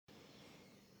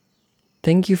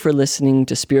Thank you for listening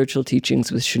to Spiritual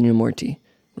Teachings with Shunyamurti,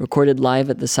 recorded live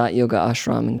at the Sat Yoga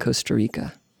Ashram in Costa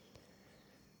Rica.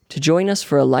 To join us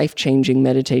for a life-changing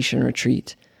meditation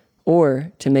retreat,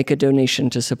 or to make a donation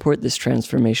to support this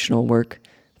transformational work,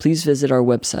 please visit our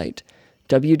website,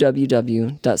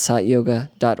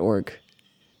 www.satyoga.org.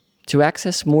 To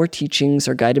access more teachings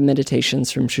or guided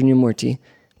meditations from Shunyamurti,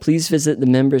 please visit the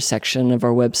members section of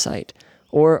our website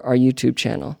or our YouTube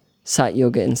channel, Sat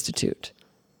Yoga Institute.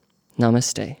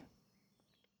 Namaste.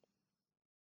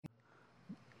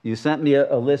 You sent me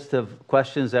a list of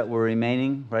questions that were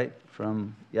remaining, right,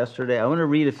 from yesterday. I want to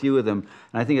read a few of them,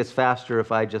 and I think it's faster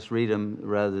if I just read them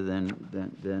rather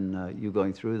than you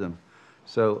going through them.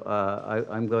 So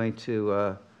I'm going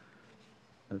to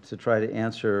try to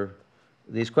answer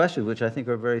these questions, which I think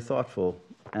are very thoughtful.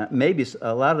 Maybe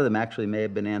a lot of them actually may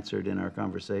have been answered in our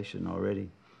conversation already.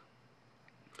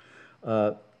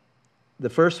 The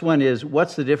first one is,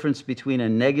 what's the difference between a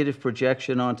negative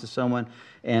projection onto someone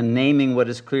and naming what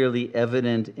is clearly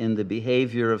evident in the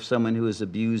behavior of someone who is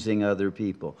abusing other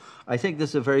people? I think this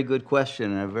is a very good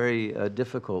question and a very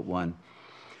difficult one.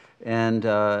 And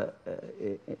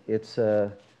it's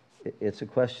a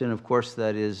question, of course,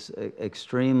 that is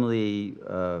extremely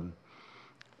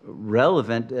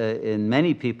relevant in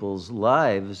many people's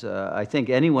lives. I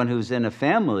think anyone who's in a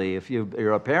family, if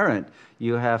you're a parent,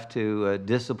 you have to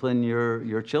discipline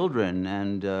your children,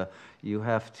 and you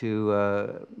have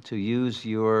to use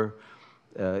your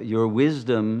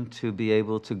wisdom to be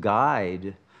able to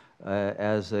guide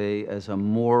as a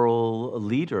moral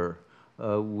leader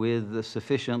with the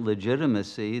sufficient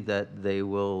legitimacy that they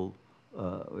will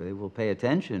pay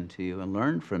attention to you and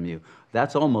learn from you.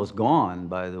 That's almost gone,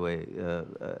 by the way,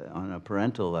 on a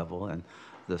parental level, and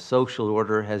the social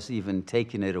order has even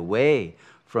taken it away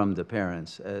from the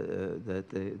parents, that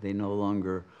they no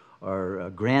longer are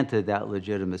granted that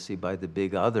legitimacy by the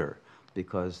big other,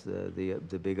 because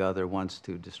the big other wants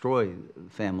to destroy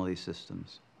family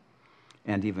systems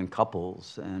and even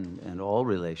couples and all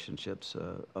relationships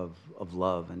of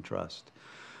love and trust.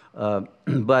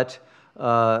 But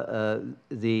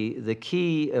the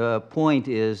key point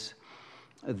is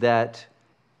that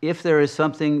if there is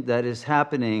something that is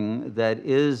happening that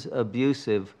is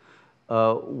abusive,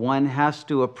 one has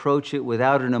to approach it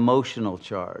without an emotional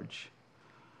charge.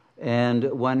 And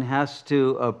one has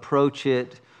to approach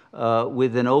it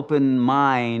with an open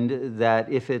mind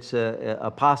that if it's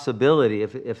a possibility,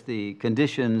 if the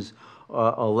conditions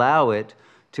allow it,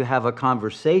 to have a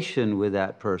conversation with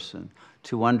that person,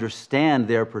 to understand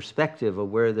their perspective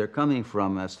of where they're coming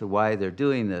from as to why they're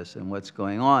doing this and what's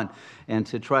going on, and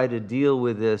to try to deal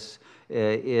with this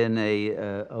in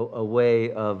a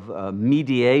way of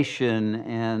mediation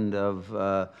and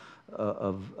of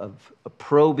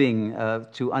probing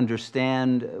to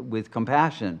understand with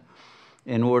compassion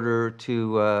in order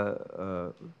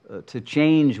to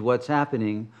change what's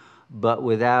happening, but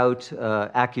without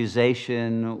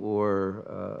accusation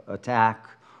or attack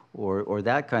or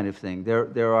that kind of thing.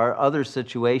 There are other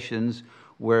situations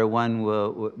where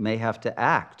one may have to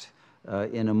act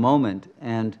in a moment,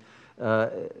 and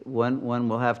one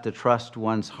will have to trust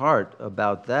one's heart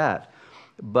about that.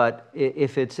 But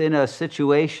if it's in a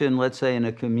situation, let's say in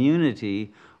a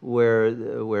community,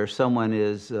 where someone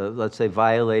is, let's say,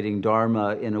 violating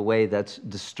Dharma in a way that's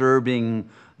disturbing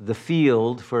the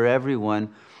field for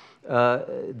everyone,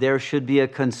 there should be a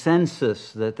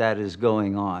consensus that is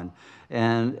going on,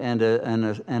 and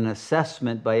an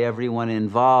assessment by everyone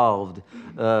involved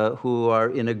who are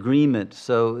in agreement,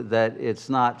 so that it's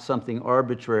not something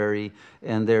arbitrary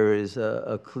and there is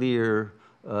a clear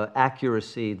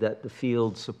accuracy that the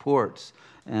field supports.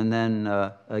 And then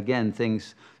again,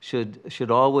 things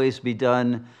should always be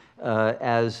done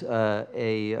as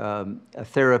a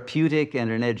therapeutic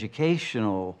and an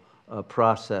educational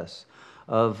process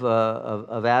of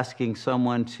asking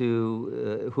someone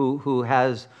to who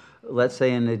has, let's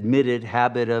say, an admitted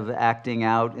habit of acting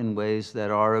out in ways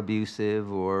that are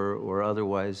abusive or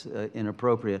otherwise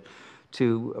inappropriate,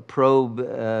 to probe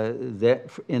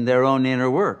in their own inner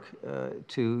work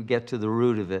to get to the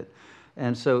root of it.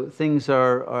 And so things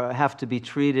have to be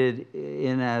treated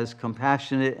in as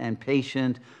compassionate and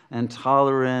patient and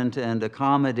tolerant and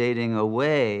accommodating a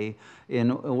way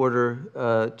in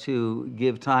order to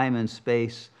give time and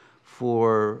space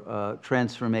for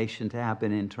transformation to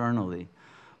happen internally.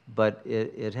 But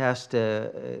it has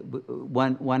to,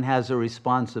 one has a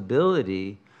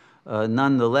responsibility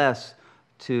nonetheless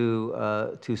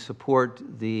to support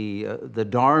the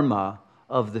Dharma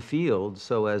of the field,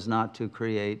 so as not to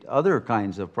create other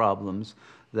kinds of problems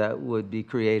that would be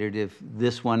created if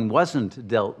this one wasn't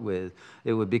dealt with.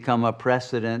 It would become a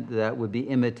precedent that would be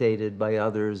imitated by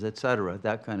others, etc.,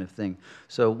 that kind of thing.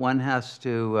 So one has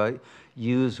to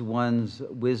use one's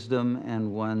wisdom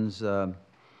and one's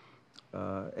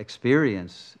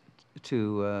experience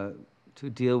to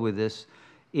deal with this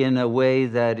in a way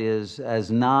that is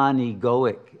as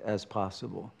non-egoic as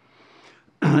possible.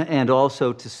 And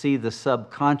also to see the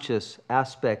subconscious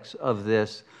aspects of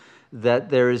this, that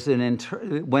there is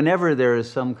whenever there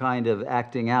is some kind of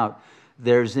acting out,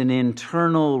 there's an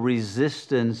internal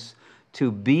resistance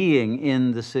to being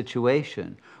in the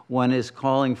situation. One is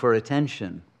calling for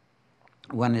attention.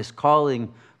 One is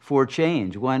calling for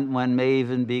change. One may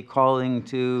even be calling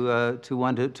to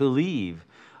want to leave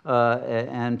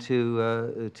and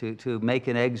to make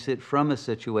an exit from a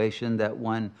situation that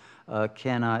one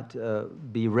cannot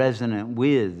be resonant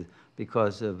with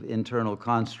because of internal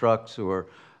constructs or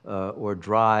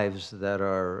drives that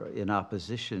are in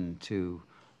opposition to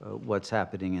what's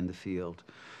happening in the field.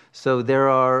 So there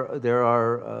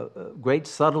are great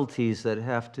subtleties that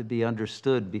have to be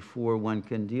understood before one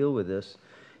can deal with this,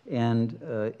 and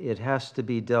it has to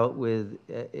be dealt with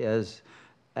as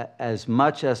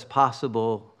much as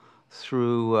possible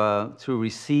through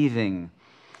receiving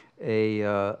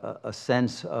a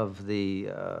sense of the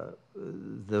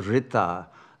rita,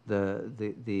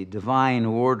 the divine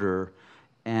order,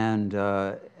 and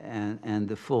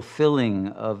the fulfilling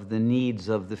of the needs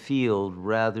of the field,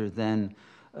 rather than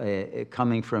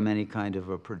coming from any kind of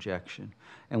a projection.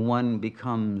 And one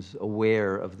becomes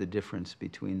aware of the difference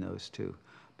between those two,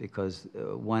 because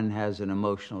one has an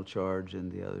emotional charge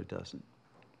and the other doesn't.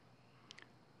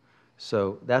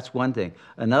 So that's one thing.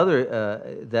 Another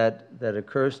that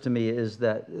occurs to me is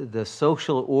that the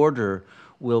social order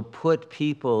will put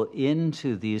people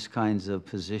into these kinds of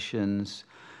positions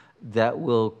that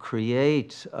will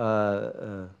create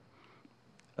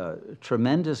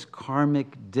tremendous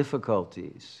karmic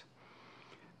difficulties.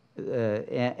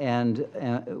 And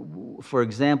for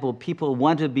example, people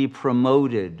want to be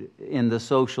promoted in the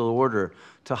social order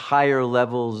to higher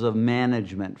levels of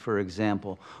management, for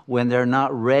example, when they're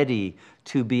not ready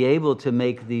to be able to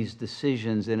make these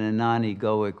decisions in a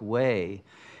non-egoic way.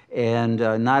 And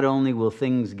not only will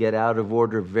things get out of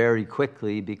order very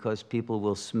quickly because people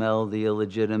will smell the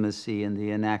illegitimacy and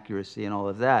the inaccuracy and all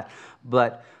of that,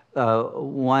 but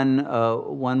one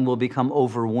will become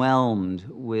overwhelmed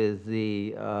with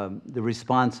the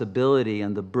responsibility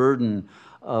and the burden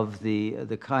of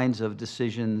the kinds of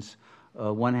decisions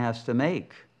one has to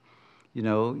make. You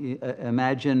know,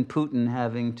 imagine Putin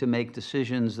having to make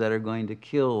decisions that are going to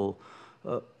kill,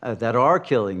 that are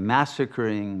killing,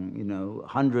 massacring, you know,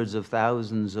 hundreds of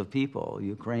thousands of people,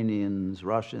 Ukrainians,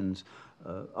 Russians,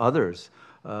 others,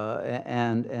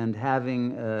 and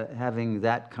having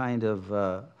that kind of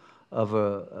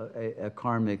a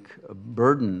karmic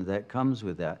burden that comes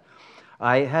with that.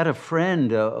 I had a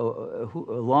friend who,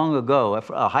 long ago,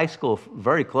 a high school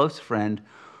very close friend,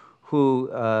 who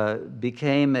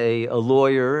became a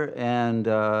lawyer and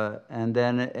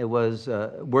then it was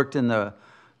worked in the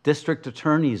district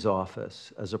attorney's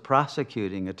office as a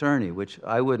prosecuting attorney, which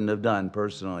I wouldn't have done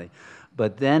personally,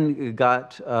 but then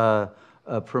got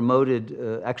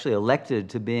promoted, actually elected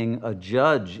to being a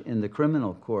judge in the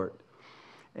criminal court.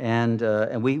 And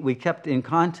we kept in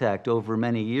contact over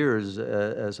many years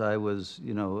as I was,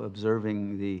 you know,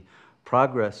 observing the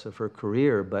progress of her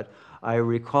career. But I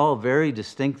recall very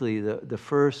distinctly the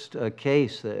first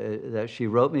case that she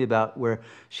wrote me about, where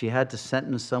she had to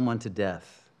sentence someone to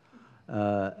death.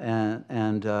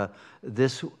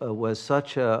 This was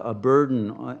such a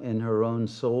burden in her own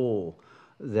soul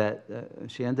that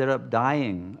she ended up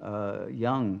dying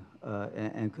young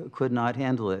and could not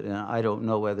handle it. And I don't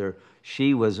know whether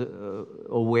she was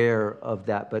aware of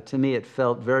that, but to me it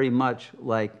felt very much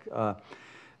like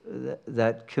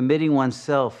that committing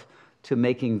oneself to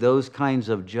making those kinds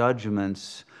of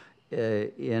judgments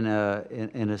in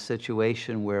a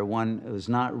situation where one was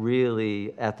not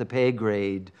really at the pay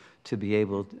grade to be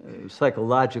able,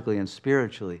 psychologically and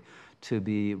spiritually, to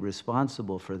be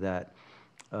responsible for that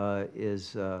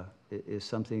is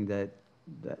something that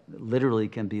literally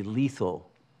can be lethal.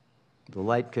 The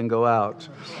light can go out.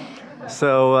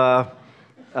 So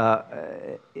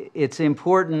it's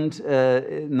important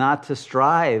not to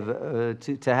strive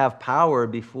to have power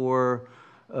before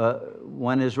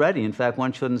one is ready. In fact,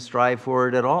 one shouldn't strive for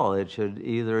it at all.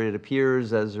 It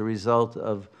appears as a result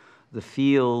of the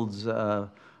fields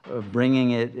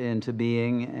bringing it into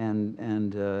being,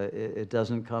 and it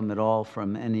doesn't come at all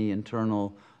from any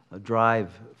internal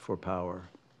drive for power.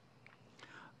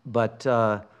 But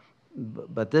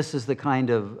But this is the kind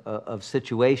of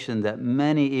situation that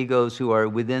many egos who are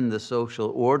within the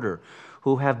social order,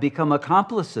 who have become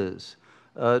accomplices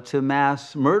to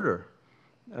mass murder.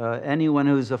 Anyone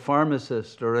who's a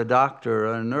pharmacist or a doctor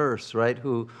or a nurse, right,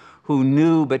 who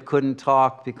knew but couldn't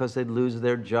talk because they'd lose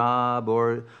their job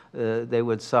or they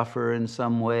would suffer in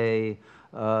some way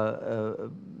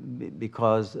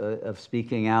because of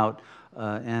speaking out,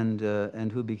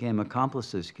 and who became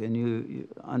accomplices. Can you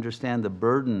understand the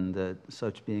burden that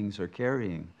such beings are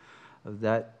carrying?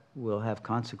 That will have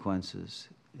consequences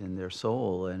in their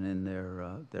soul and in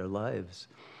their lives.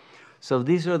 So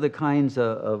these are the kinds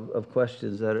of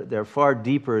questions that they're far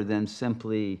deeper than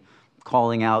simply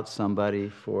calling out somebody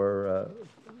for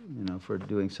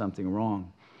doing something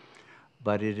wrong.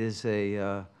 But it is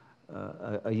a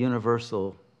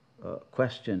universal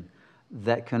question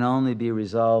that can only be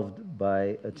resolved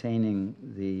by attaining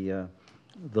the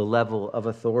level of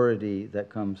authority that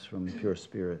comes from pure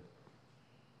spirit.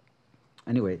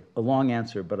 Anyway, a long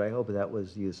answer, but I hope that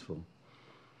was useful.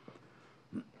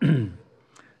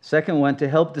 Second one, to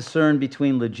help discern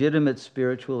between legitimate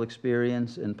spiritual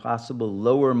experience and possible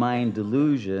lower mind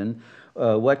delusion,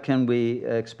 what can we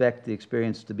expect the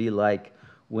experience to be like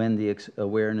when the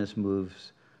awareness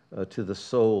moves to the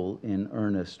soul in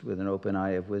earnest with an open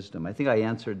eye of wisdom? I think I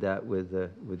answered that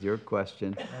with your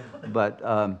question, but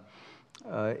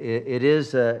it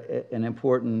is an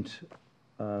important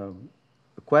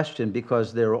question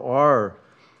because there are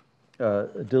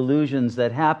delusions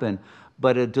that happen.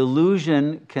 But a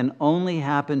delusion can only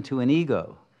happen to an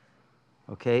ego,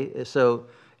 okay? So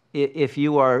if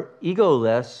you are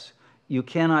egoless, you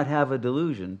cannot have a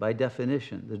delusion by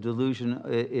definition. The delusion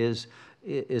is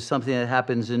something that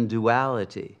happens in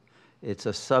duality. It's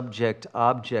a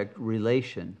subject-object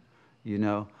relation. You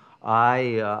know,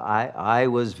 I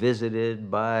was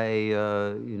visited by,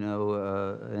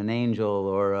 an angel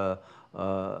or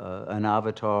an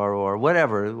avatar or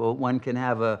whatever. One can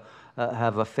have a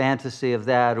fantasy of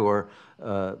that, or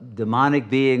demonic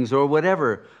beings or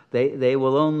whatever. They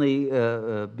will only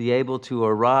be able to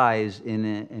arise in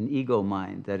an ego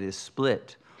mind that is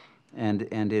split. And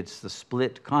it's the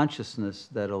split consciousness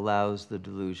that allows the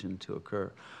delusion to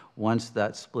occur. Once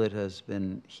that split has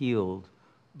been healed,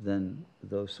 then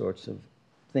those sorts of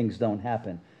things don't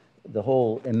happen. The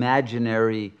whole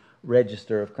imaginary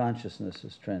register of consciousness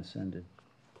is transcended.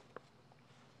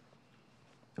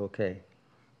 Okay.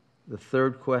 The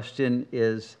third question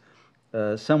is,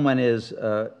 someone is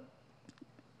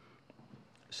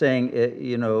saying,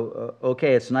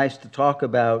 okay, it's nice to talk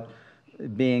about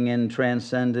being in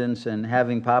transcendence and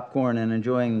having popcorn and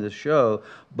enjoying the show,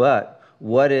 but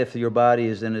what if your body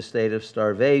is in a state of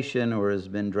starvation or has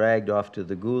been dragged off to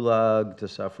the gulag to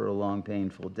suffer a long,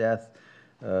 painful death,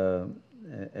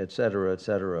 et cetera, et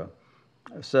cetera?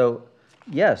 So,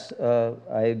 yes,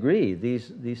 I agree.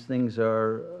 These things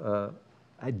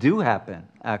do happen,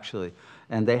 actually,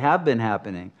 and they have been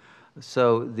happening.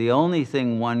 So the only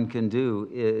thing one can do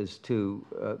is to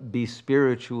be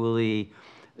spiritually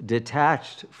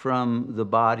detached from the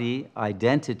body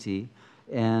identity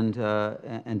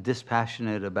and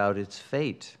dispassionate about its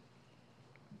fate.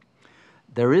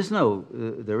 There is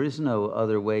no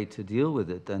other way to deal with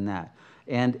it than that.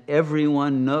 And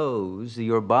everyone knows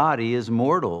your body is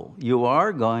mortal. You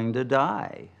are going to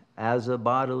die as a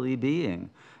bodily being.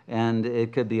 And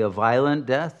it could be a violent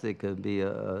death. It could be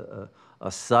a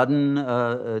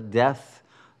sudden death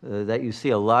that you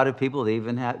see a lot of people. They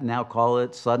even now call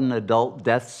it sudden adult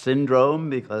death syndrome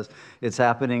because it's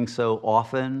happening so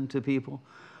often to people.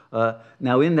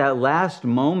 Now, in that last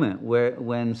moment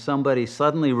when somebody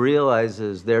suddenly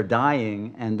realizes they're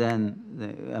dying, and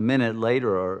then a minute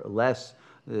later or less,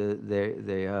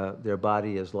 their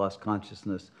body has lost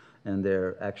consciousness and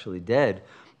they're actually dead.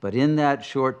 But in that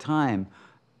short time,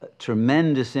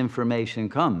 tremendous information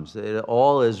comes. It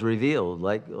all is revealed.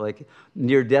 Like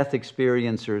near-death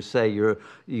experiencers say,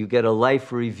 you get a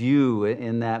life review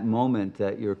in that moment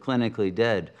that you're clinically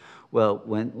dead. Well,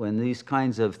 when these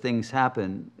kinds of things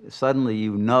happen, suddenly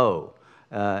you know,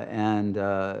 and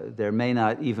there may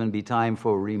not even be time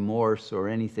for remorse or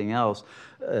anything else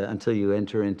until you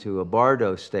enter into a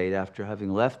bardo state after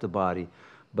having left the body.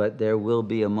 But there will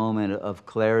be a moment of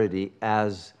clarity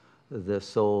as the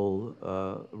soul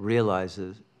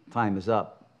realizes time is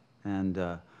up, and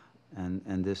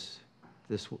this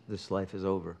life is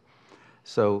over.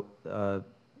 So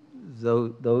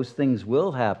those things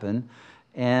will happen,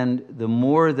 and the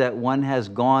more that one has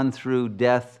gone through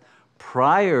death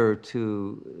prior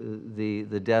to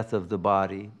the death of the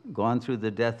body, gone through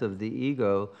the death of the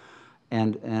ego,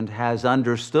 and has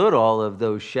understood all of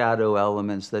those shadow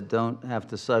elements that don't have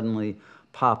to suddenly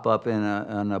pop up in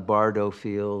a bardo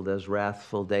field as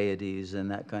wrathful deities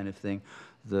and that kind of thing.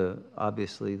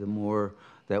 Obviously, the more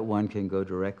that one can go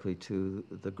directly to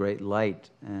the great light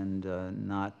and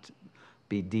not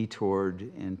be detoured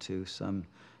into some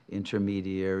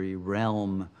intermediary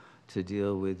realm to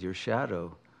deal with your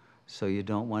shadow. So you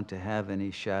don't want to have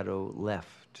any shadow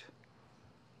left.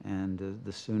 And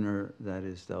the sooner that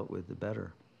is dealt with, the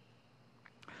better.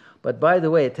 But by the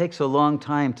way, it takes a long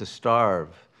time to starve.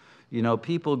 You know,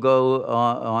 people go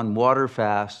on water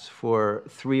fasts for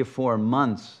 3 or 4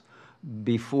 months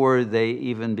before they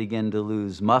even begin to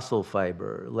lose muscle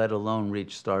fiber, let alone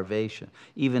reach starvation.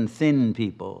 Even thin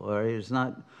people, or it's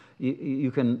not.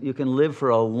 You can live for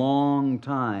a long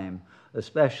time,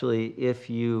 especially if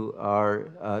you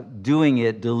are doing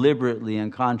it deliberately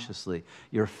and consciously.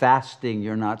 You're fasting,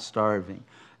 you're not starving,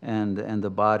 and the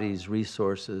body's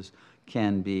resources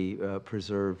can be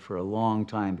preserved for a long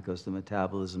time because the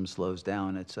metabolism slows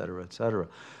down, et cetera, et cetera.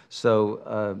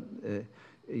 So,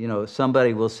 you know,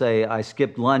 somebody will say, I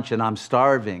skipped lunch and I'm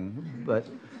starving, but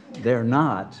they're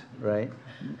not, right?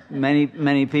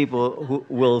 Many people who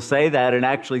will say that and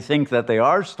actually think that they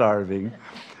are starving,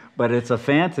 but it's a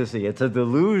fantasy, it's a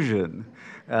delusion.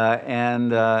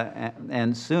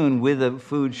 And soon, with a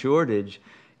food shortage,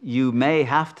 you may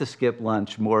have to skip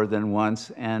lunch more than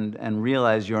once and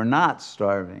realize you're not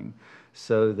starving,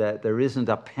 so that there isn't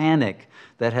a panic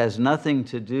that has nothing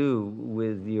to do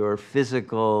with your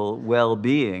physical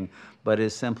well-being, but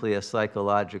is simply a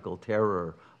psychological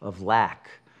terror of lack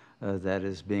that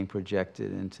is being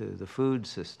projected into the food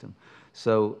system.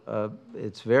 So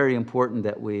it's very important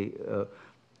that we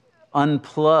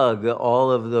unplug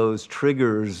all of those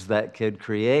triggers that could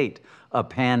create a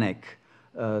panic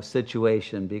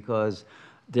situation, because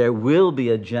there will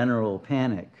be a general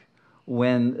panic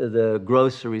when the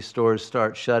grocery stores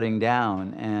start shutting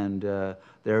down and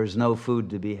there's no food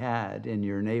to be had in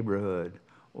your neighborhood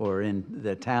or in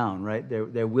the town, right?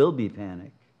 There will be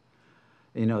panic.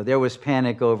 You know, there was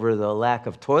panic over the lack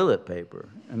of toilet paper.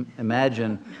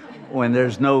 Imagine when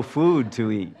there's no food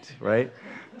to eat, right?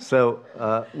 So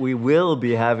we will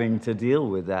be having to deal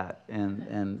with that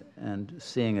and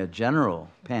seeing a general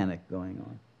panic going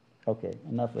on. Okay,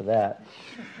 enough of that.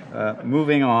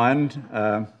 Moving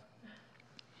on.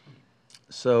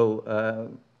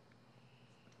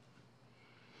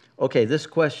 Okay, this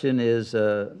question is,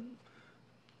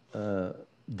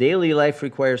 daily life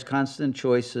requires constant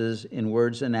choices in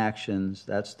words and actions.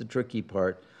 That's the tricky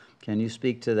part. Can you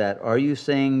speak to that? Are you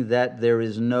saying that there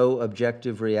is no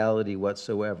objective reality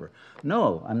whatsoever?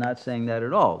 No, I'm not saying that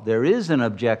at all. There is an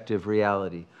objective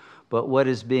reality. But what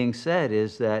is being said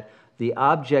is that the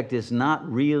object is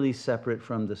not really separate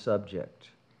from the subject.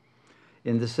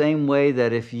 In the same way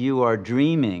that if you are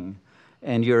dreaming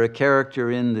and you're a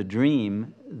character in the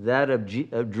dream, that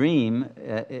dream,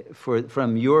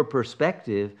 from your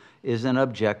perspective, is an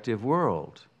objective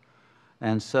world.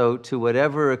 And so to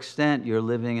whatever extent you're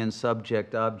living in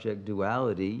subject-object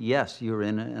duality, yes, you're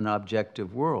in an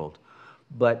objective world.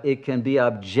 But it can be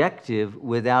objective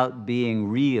without being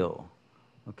real.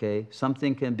 Okay?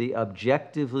 Something can be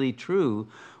objectively true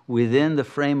within the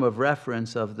frame of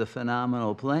reference of the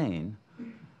phenomenal plane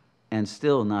and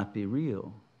still not be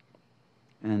real.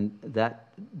 And that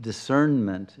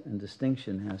discernment and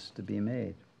distinction has to be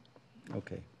made.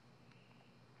 Okay.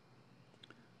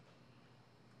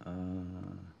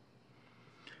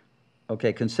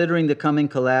 Okay, considering the coming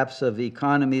collapse of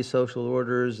economies, social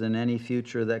orders, and any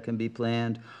future that can be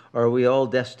planned, are we all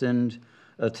destined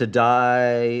to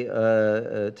die,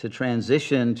 to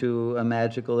transition to a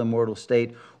magical immortal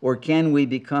state, or can we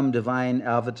become divine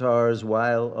avatars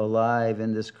while alive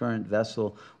in this current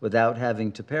vessel without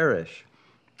having to perish?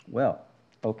 Well,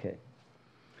 okay.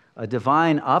 A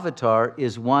divine avatar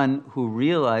is one who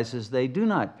realizes they do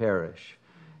not perish,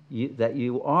 that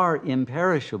you are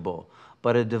imperishable.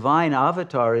 But a divine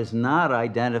avatar is not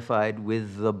identified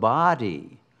with the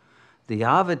body. The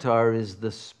avatar is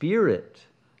the spirit,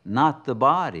 not the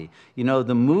body. You know,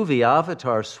 the movie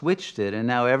Avatar switched it, and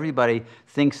now everybody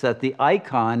thinks that the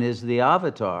icon is the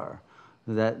avatar,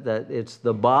 that it's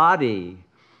the body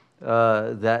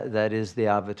that is the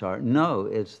avatar. No,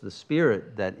 it's the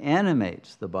spirit that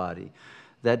animates the body,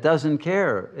 that doesn't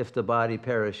care if the body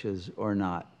perishes or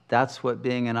not. That's what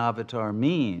being an avatar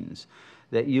means.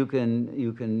 That you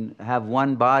can have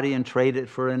one body and trade it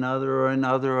for another, or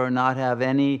not have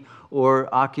any,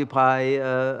 or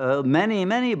occupy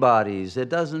many bodies. It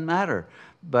doesn't matter.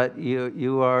 But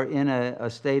you are in a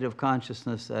state of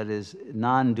consciousness that is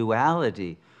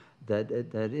non-duality, that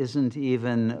isn't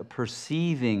even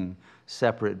perceiving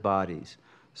separate bodies.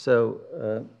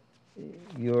 So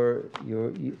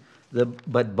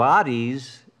But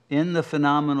bodies in the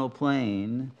phenomenal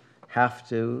plane have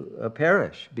to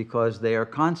perish because they are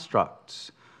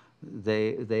constructs.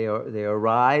 They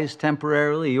arise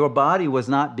temporarily. Your body was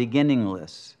not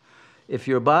beginningless. If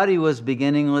your body was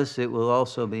beginningless, it will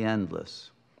also be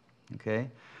endless. Okay?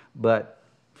 But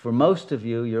for most of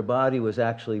you, your body was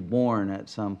actually born at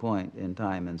some point in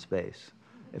time and space.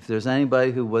 If there's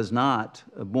anybody who was not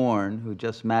born, who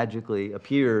just magically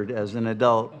appeared as an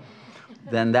adult,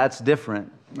 then that's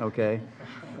different, okay?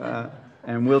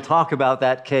 And we'll talk about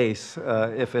that case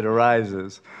if it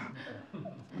arises.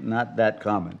 Not that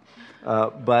common.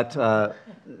 No,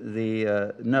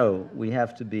 we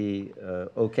have to be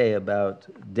okay about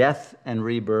death and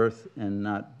rebirth and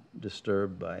not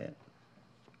disturbed by it.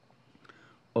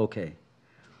 Okay.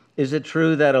 Is it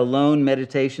true that alone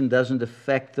meditation doesn't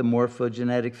affect the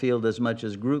morphogenetic field as much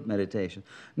as group meditation?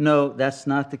 No, that's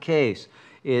not the case.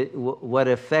 What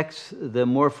affects the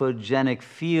morphogenic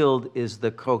field is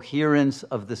the coherence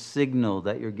of the signal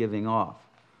that you're giving off.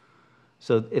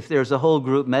 So if there's a whole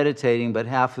group meditating, but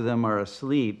half of them are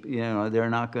asleep, they're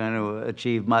not going to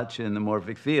achieve much in the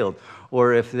morphic field.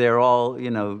 Or if they're all,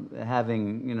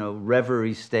 having,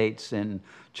 reverie states in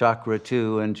chakra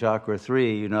 2 and chakra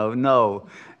 3, no.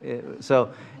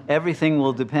 So everything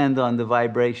will depend on the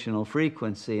vibrational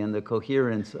frequency and the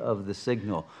coherence of the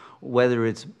signal. Whether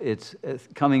it's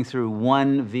coming through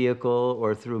one vehicle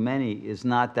or through many is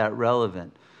not that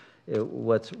relevant.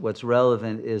 What's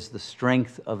relevant is the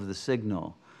strength of the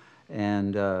signal,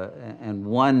 and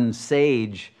one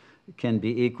sage can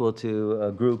be equal to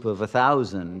a group of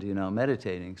 1,000,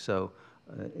 meditating. So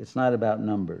it's not about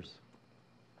numbers.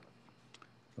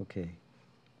 Okay.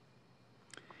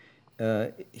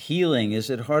 Healing, is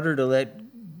it harder to let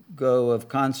go of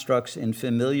constructs in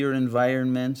familiar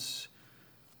environments,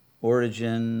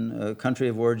 origin, country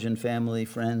of origin, family,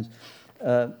 friends?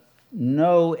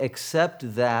 No,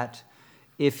 except that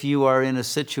if you are in a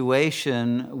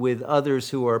situation with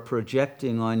others who are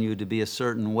projecting on you to be a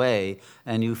certain way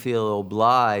and you feel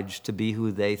obliged to be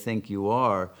who they think you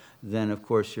are, then of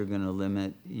course you're going to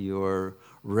limit your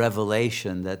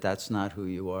revelation that that's not who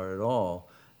you are at all.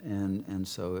 And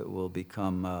so it will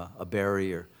become a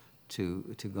barrier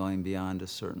to going beyond a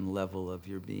certain level of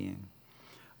your being.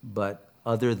 But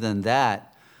other than that,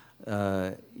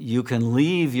 you can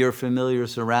leave your familiar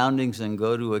surroundings and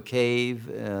go to a cave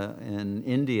in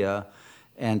India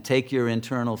and take your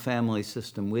internal family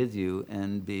system with you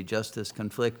and be just as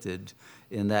conflicted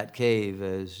in that cave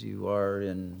as you are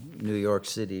in New York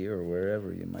City or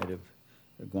wherever you might have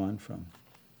gone from.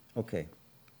 Okay.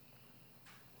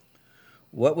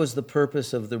 What was the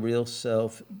purpose of the real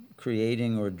self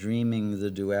creating or dreaming the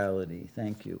duality?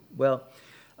 Thank you. Well,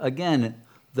 again,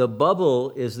 the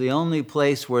bubble is the only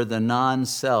place where the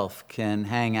non-self can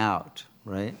hang out,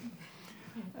 right?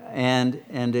 And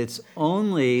it's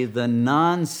only the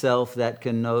non-self that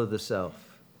can know the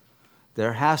self.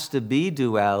 There has to be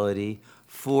duality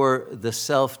for the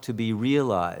self to be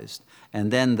realized.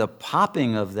 And then the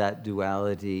popping of that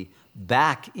duality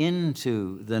back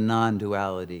into the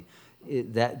non-duality,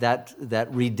 that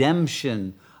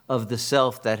redemption of the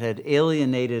self that had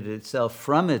alienated itself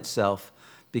from itself,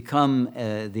 become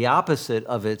the opposite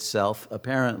of itself,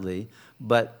 apparently,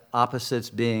 but opposites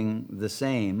being the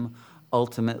same,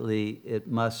 ultimately it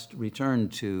must return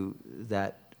to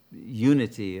that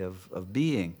unity of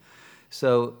being.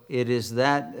 So it is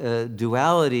that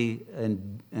duality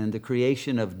and the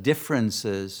creation of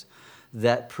differences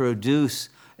that produce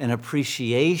an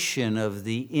appreciation of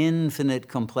the infinite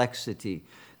complexity,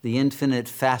 the infinite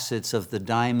facets of the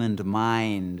diamond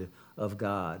mind of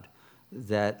God,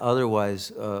 that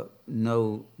otherwise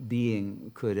no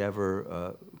being could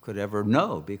ever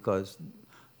know, because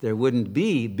there wouldn't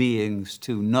be beings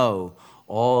to know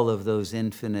all of those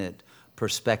infinite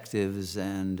perspectives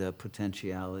and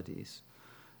potentialities.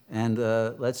 And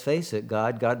let's face it,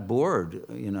 God got bored,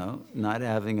 not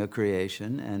having a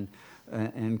creation,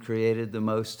 and created the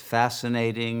most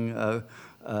fascinating,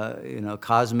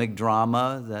 cosmic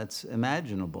drama that's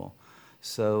imaginable.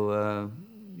 So,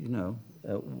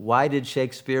 why did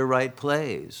Shakespeare write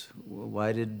plays?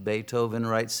 Why did Beethoven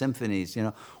write symphonies?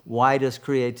 Why does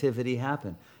creativity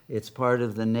happen? It's part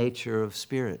of the nature of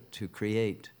spirit to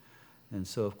create. And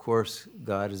so, of course,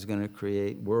 God is going to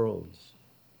create worlds.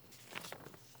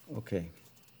 Okay.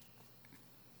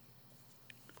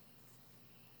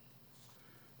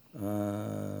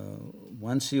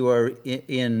 Once you are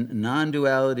in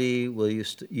non-duality,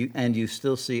 and you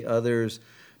still see others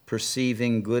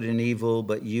perceiving good and evil,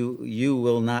 but you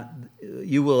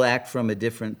will act from a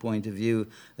different point of view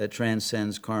that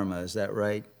transcends karma. Is that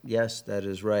right? Yes, that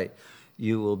is right.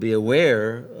 You will be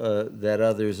aware that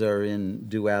others are in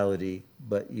duality,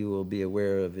 but you will be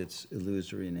aware of its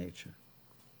illusory nature.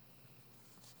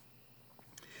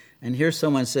 And here's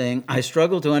someone saying, I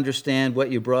struggle to understand what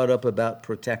you brought up about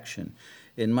protection.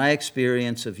 In my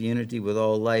experience of unity with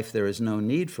all life, there is no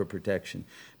need for protection.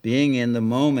 Being in the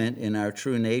moment in our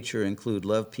true nature include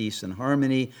love, peace, and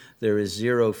harmony. There is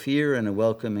zero fear and a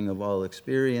welcoming of all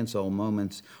experience, all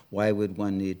moments. Why would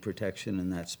one need protection in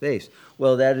that space?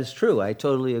 Well, that is true. I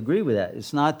totally agree with that.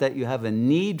 It's not that you have a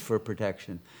need for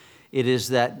protection. It is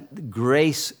that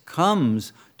grace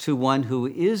comes to one who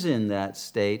is in that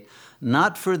state,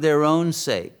 not for their own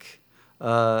sake,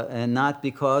 and not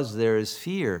because there is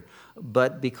fear,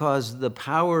 but because the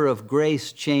power of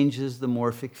grace changes the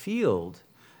morphic field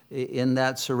in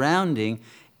that surrounding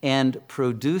and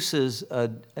produces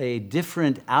a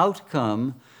different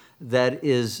outcome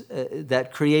that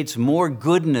creates more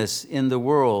goodness in the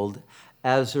world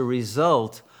as a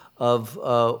result of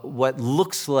what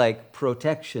looks like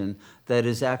protection that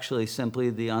is actually simply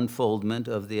the unfoldment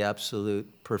of the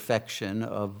absolute perfection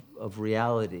of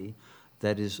reality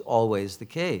that is always the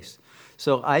case.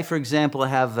 So I, for example,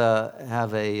 have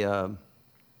an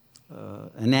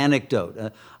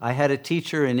anecdote. I had a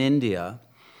teacher in India,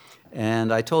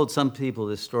 and I told some people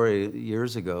this story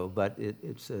years ago, but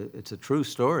it's a true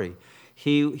story.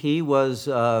 He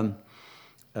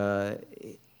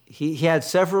had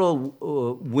several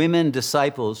women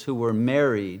disciples who were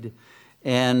married,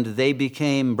 and they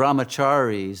became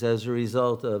brahmacharis as a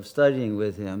result of studying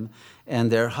with him,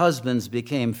 and their husbands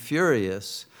became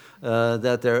furious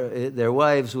that their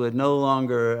wives would no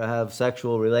longer have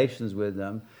sexual relations with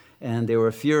them, and they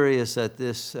were furious at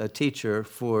this teacher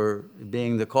for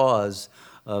being the cause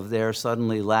of their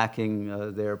suddenly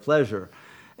lacking their pleasure.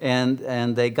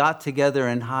 And they got together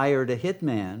and hired a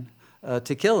hitman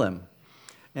to kill him.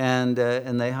 And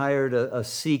they hired a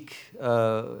Sikh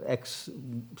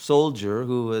ex-soldier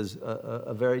who was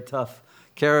a very tough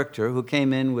character, who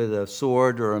came in with a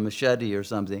sword or a machete or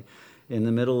something in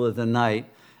the middle of the night.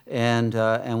 And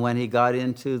when he got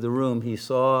into the room, he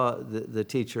saw the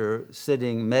teacher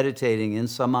sitting, meditating in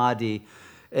samadhi,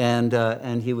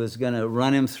 and he was going to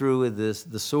run him through with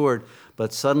the sword.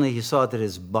 But suddenly he saw that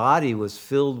his body was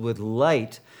filled with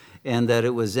light, and that it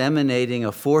was emanating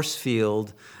a force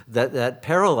field that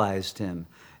paralyzed him.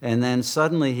 And then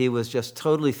suddenly he was just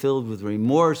totally filled with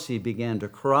remorse. He began to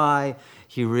cry.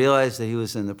 He realized that he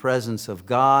was in the presence of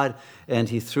God, and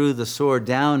he threw the sword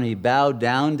down. He bowed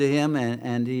down to him,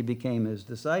 and he became his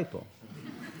disciple.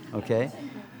 Okay?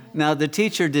 Now, the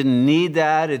teacher didn't need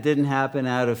that. It didn't happen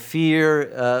out of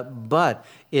fear, but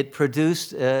it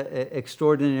produced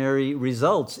extraordinary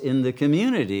results in the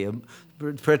community,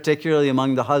 particularly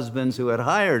among the husbands who had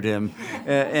hired him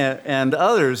and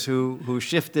others who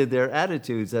shifted their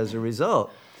attitudes as a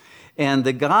result. And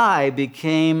the guy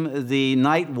became the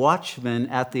night watchman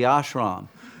at the ashram.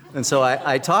 And so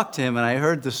I talked to him, and I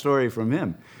heard the story from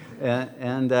him.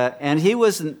 And he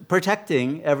was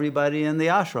protecting everybody in the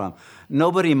ashram.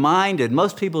 Nobody minded.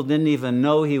 Most people didn't even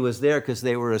know he was there because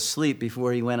they were asleep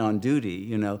before he went on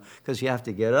duty, because you have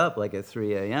to get up like at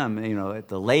 3 a.m., at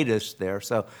the latest there.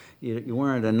 So you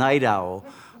weren't a night owl.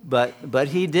 But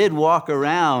he did walk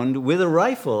around with a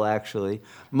rifle, actually.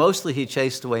 Mostly he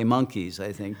chased away monkeys,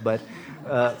 I think. But,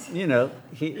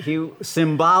 he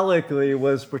symbolically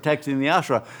was protecting the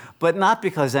ashram. But not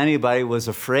because anybody was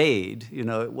afraid.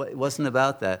 It wasn't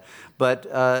about that. But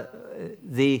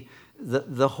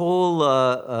the whole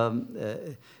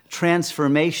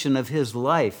transformation of his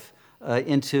life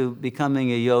into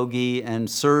becoming a yogi and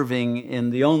serving in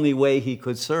the only way he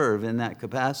could serve in that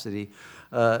capacity,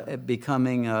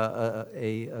 becoming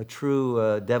a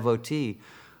true devotee,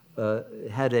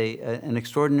 had an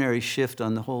extraordinary shift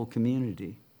on the whole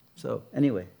community. So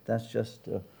anyway, that's just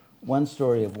one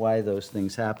story of why those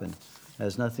things happen. It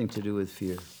has nothing to do with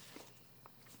fear.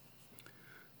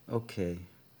 Okay.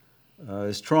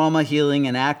 Is trauma healing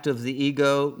an act of the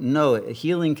ego? No,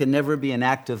 healing can never be an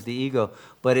act of the ego,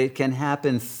 but it can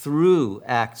happen through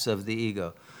acts of the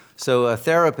ego. So a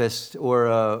therapist or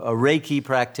a Reiki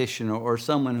practitioner or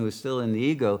someone who is still in the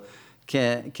ego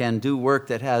can do work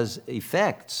that has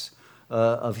effects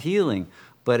of healing,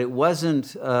 but it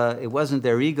wasn't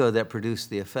their ego that produced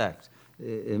the effect.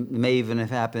 It may even have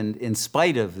happened in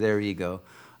spite of their ego,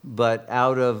 but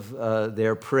out of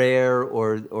their prayer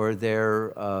or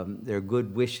their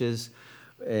good wishes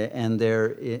and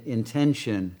their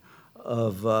intention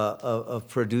of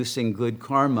producing good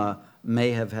karma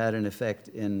may have had an effect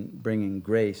in bringing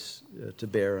grace to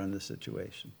bear on the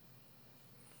situation.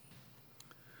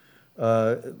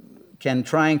 Can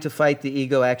trying to fight the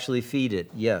ego actually feed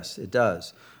it? Yes, it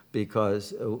does.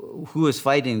 because who is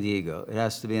fighting the ego? It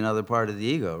has to be another part of the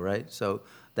ego, right? So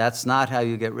that's not how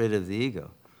you get rid of the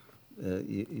ego.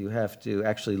 You have to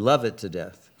actually love it to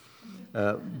death.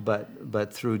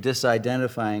 But through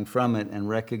disidentifying from it and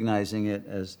recognizing it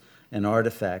as an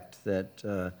artifact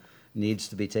that needs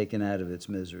to be taken out of its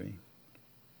misery.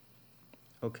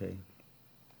 Okay.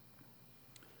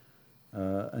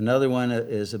 Another one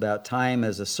is about time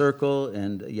as a circle,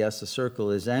 and yes, a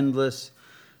circle is endless.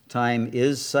 Time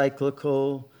is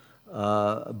cyclical,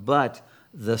 but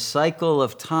the cycle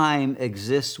of time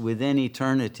exists within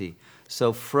eternity.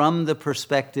 So from the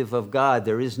perspective of God,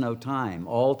 there is no time.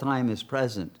 All time is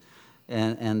present,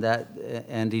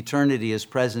 and eternity is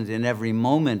present in every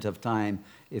moment of time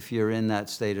if you're in that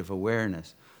state of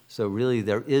awareness. So really,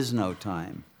 there is no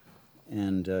time,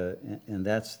 and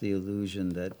that's the illusion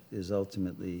that is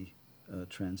ultimately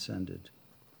transcended.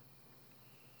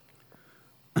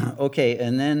 Okay,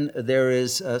 and then there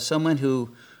is someone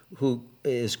who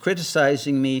is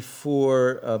criticizing me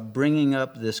for bringing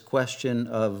up this question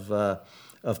of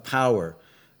power.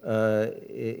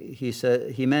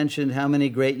 He mentioned how many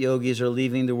great yogis are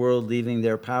leaving the world, leaving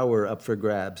their power up for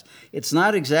grabs. It's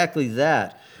not exactly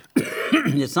that.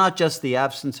 It's not just the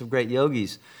absence of great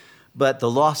yogis, but the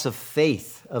loss of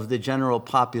faith of the general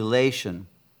population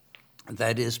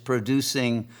that is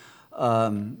producing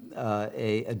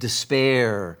a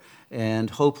despair and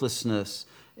hopelessness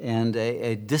and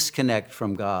a disconnect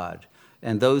from God.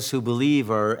 And those who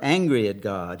believe are angry at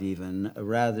God even,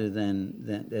 rather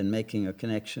than making a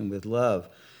connection with love.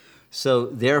 So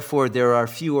therefore, there are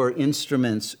fewer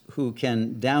instruments who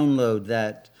can download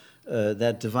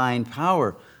that divine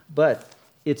power. But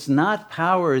it's not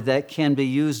power that can be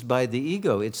used by the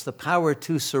ego. It's the power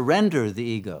to surrender the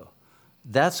ego.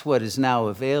 That's what is now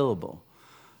available.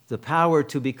 The power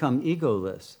to become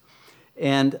egoless.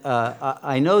 And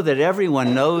I know that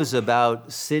everyone knows about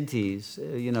siddhis.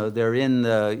 They're in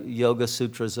the Yoga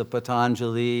Sutras of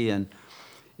Patanjali, and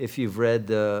if you've read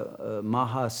the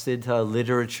Mahasiddha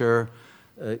literature,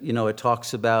 it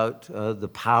talks about the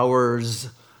powers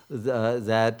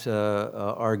that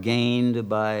are gained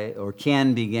by, or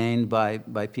can be gained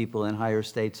by people in higher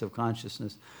states of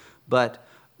consciousness. But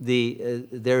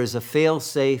there is a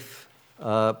fail-safe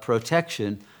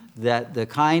protection that the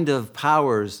kind of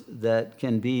powers that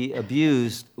can be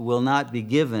abused will not be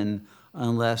given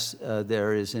unless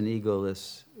there is an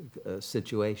egoless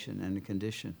situation and a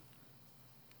condition.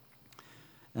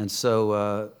 And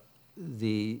so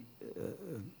the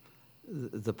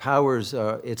powers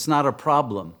are, it's not a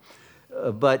problem.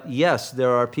 But yes,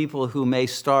 there are people who may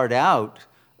start out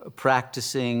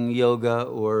practicing yoga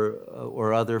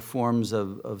or other forms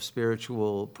of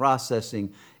spiritual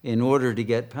processing in order to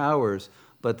get powers,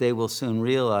 but they will soon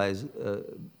realize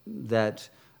that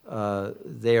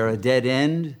they are a dead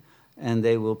end, and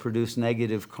they will produce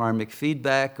negative karmic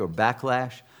feedback or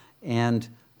backlash, and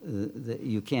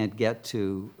you can't get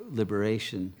to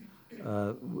liberation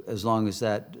as long as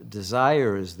that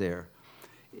desire is there.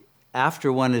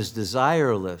 After one is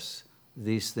desireless,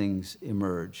 these things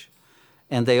emerge.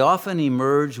 And they often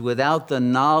emerge without the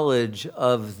knowledge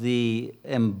of the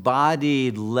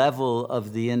embodied level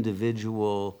of the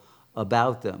individual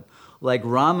about them. Like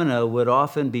Ramana would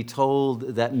often be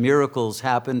told that miracles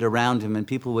happened around him and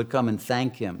people would come and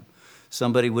thank him.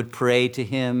 Somebody would pray to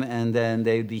him and then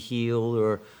they'd be healed,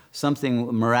 or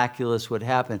something miraculous would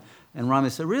happen. And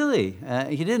Ramana said, really?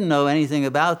 He didn't know anything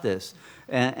about this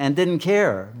and didn't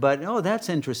care. But, that's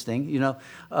interesting,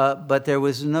 But there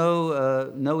was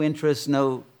no interest,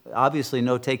 obviously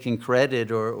no taking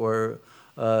credit or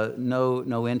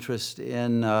no interest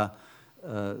in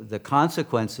the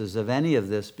consequences of any of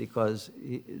this, because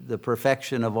the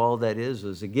perfection of all that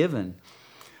is a given.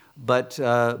 But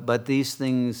these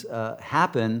things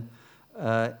happen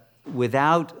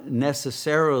without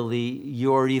necessarily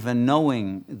your even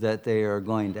knowing that they are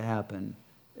going to happen,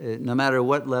 no matter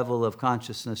what level of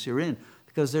consciousness you're in,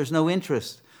 because there's no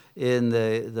interest in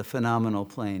the phenomenal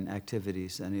plane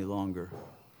activities any longer.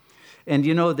 And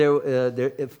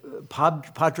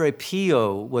Padre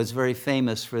Pio was very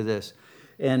famous for this.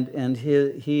 And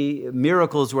he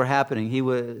miracles were happening.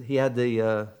 He had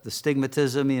the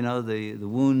stigmatism, the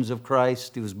wounds of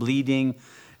Christ. He was bleeding,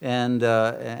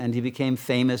 and he became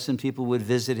famous, and people would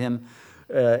visit him,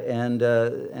 and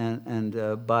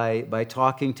by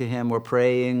talking to him or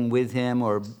praying with him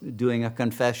or doing a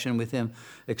confession with him,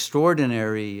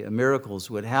 extraordinary miracles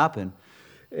would happen.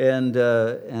 And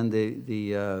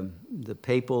the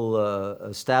papal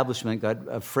establishment got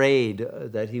afraid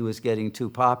that he was getting too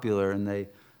popular, and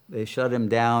they shut him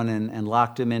down and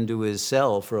locked him into his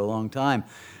cell for a long time.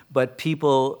 But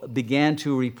people began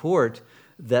to report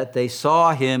that they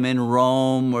saw him in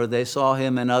Rome or they saw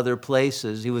him in other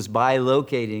places. He was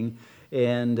bilocating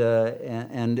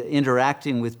and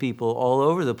interacting with people all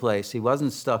over the place. He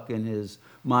wasn't stuck in his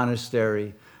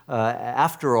monastery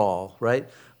after all, right?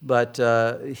 But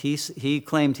he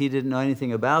claimed he didn't know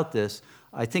anything about this.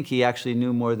 I think he actually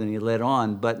knew more than he let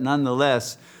on, but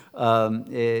nonetheless,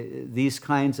 these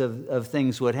kinds of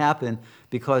things would happen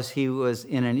because he was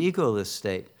in an egoless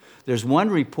state. There's one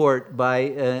report by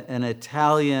an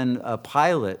Italian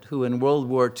pilot who in World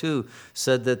War II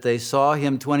said that they saw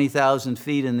him 20,000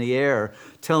 feet in the air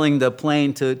telling the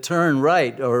plane to turn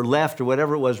right or left or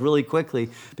whatever it was really quickly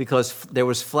because there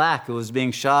was flak. It was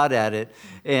being shot at it.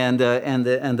 And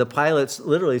the pilots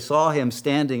literally saw him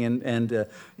standing and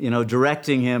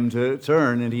directing him to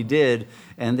turn, and he did.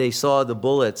 And they saw the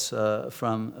bullets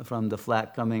from the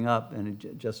flak coming up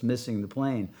and just missing the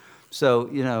plane. So,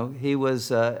 he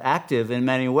was active in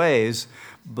many ways,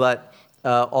 but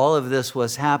all of this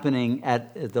was happening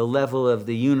at the level of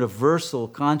the universal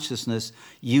consciousness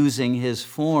using his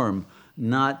form,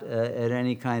 not at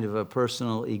any kind of a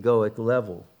personal egoic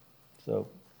level. So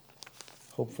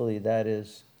hopefully that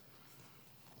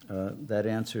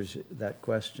answers that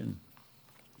question.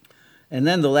 And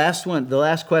then the last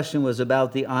question was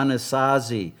about the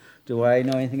Anasazi. Do I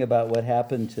know anything about what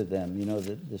happened to them?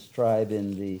 This tribe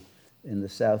in the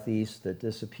southeast that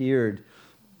disappeared.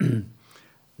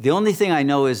 The only thing I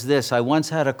know is this. I once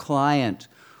had a client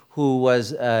who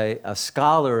was a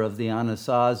scholar of the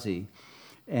Anasazi,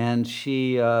 and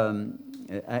she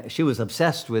was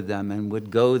obsessed with them and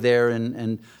would go there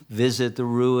and visit the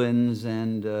ruins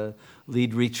and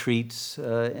lead retreats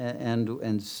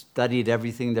and studied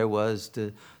everything there was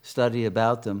to study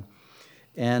about them.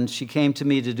 And she came to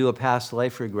me to do a past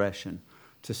life regression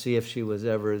to see if she was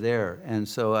ever there. And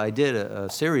so I did a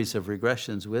series of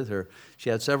regressions with her. She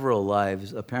had several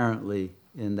lives, apparently,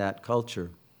 in that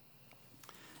culture.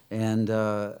 And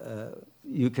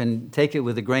you can take it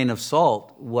with a grain of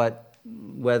salt,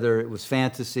 whether it was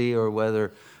fantasy or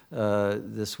whether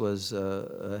this was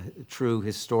true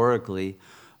historically.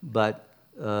 But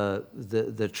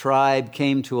the tribe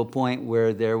came to a point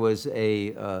where there was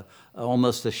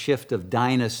almost a shift of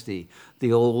dynasty.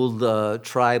 The old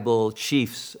tribal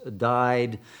chiefs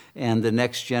died, and the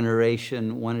next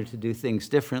generation wanted to do things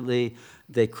differently.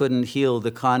 They couldn't heal the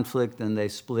conflict, and they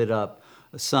split up.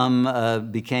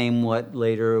 Some became what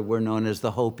later were known as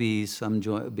the Hopis. Some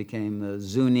became the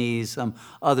Zunis. Some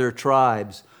other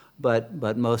tribes.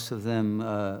 But most of them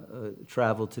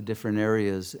traveled to different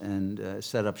areas and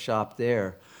set up shop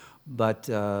there. But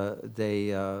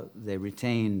they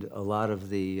retained a lot of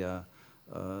the,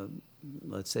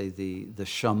 let's say, the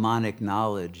shamanic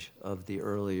knowledge of the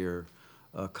earlier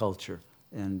culture.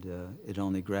 And it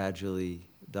only gradually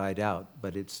died out,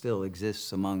 but it still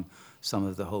exists among some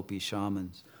of the Hopi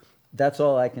shamans. That's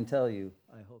all I can tell you,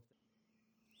 I hope.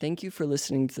 Thank you for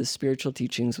listening to the Spiritual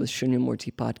Teachings with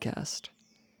Shunyamurti podcast.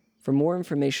 For more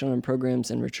information on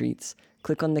programs and retreats,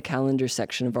 click on the calendar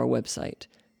section of our website,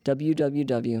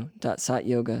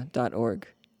 www.satyoga.org.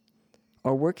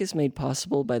 Our work is made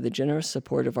possible by the generous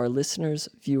support of our listeners,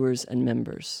 viewers, and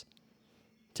members.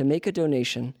 To make a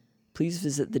donation, please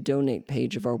visit the donate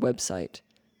page of our website.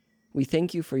 We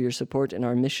thank you for your support in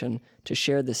our mission to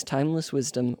share this timeless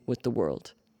wisdom with the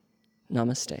world.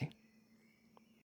 Namaste.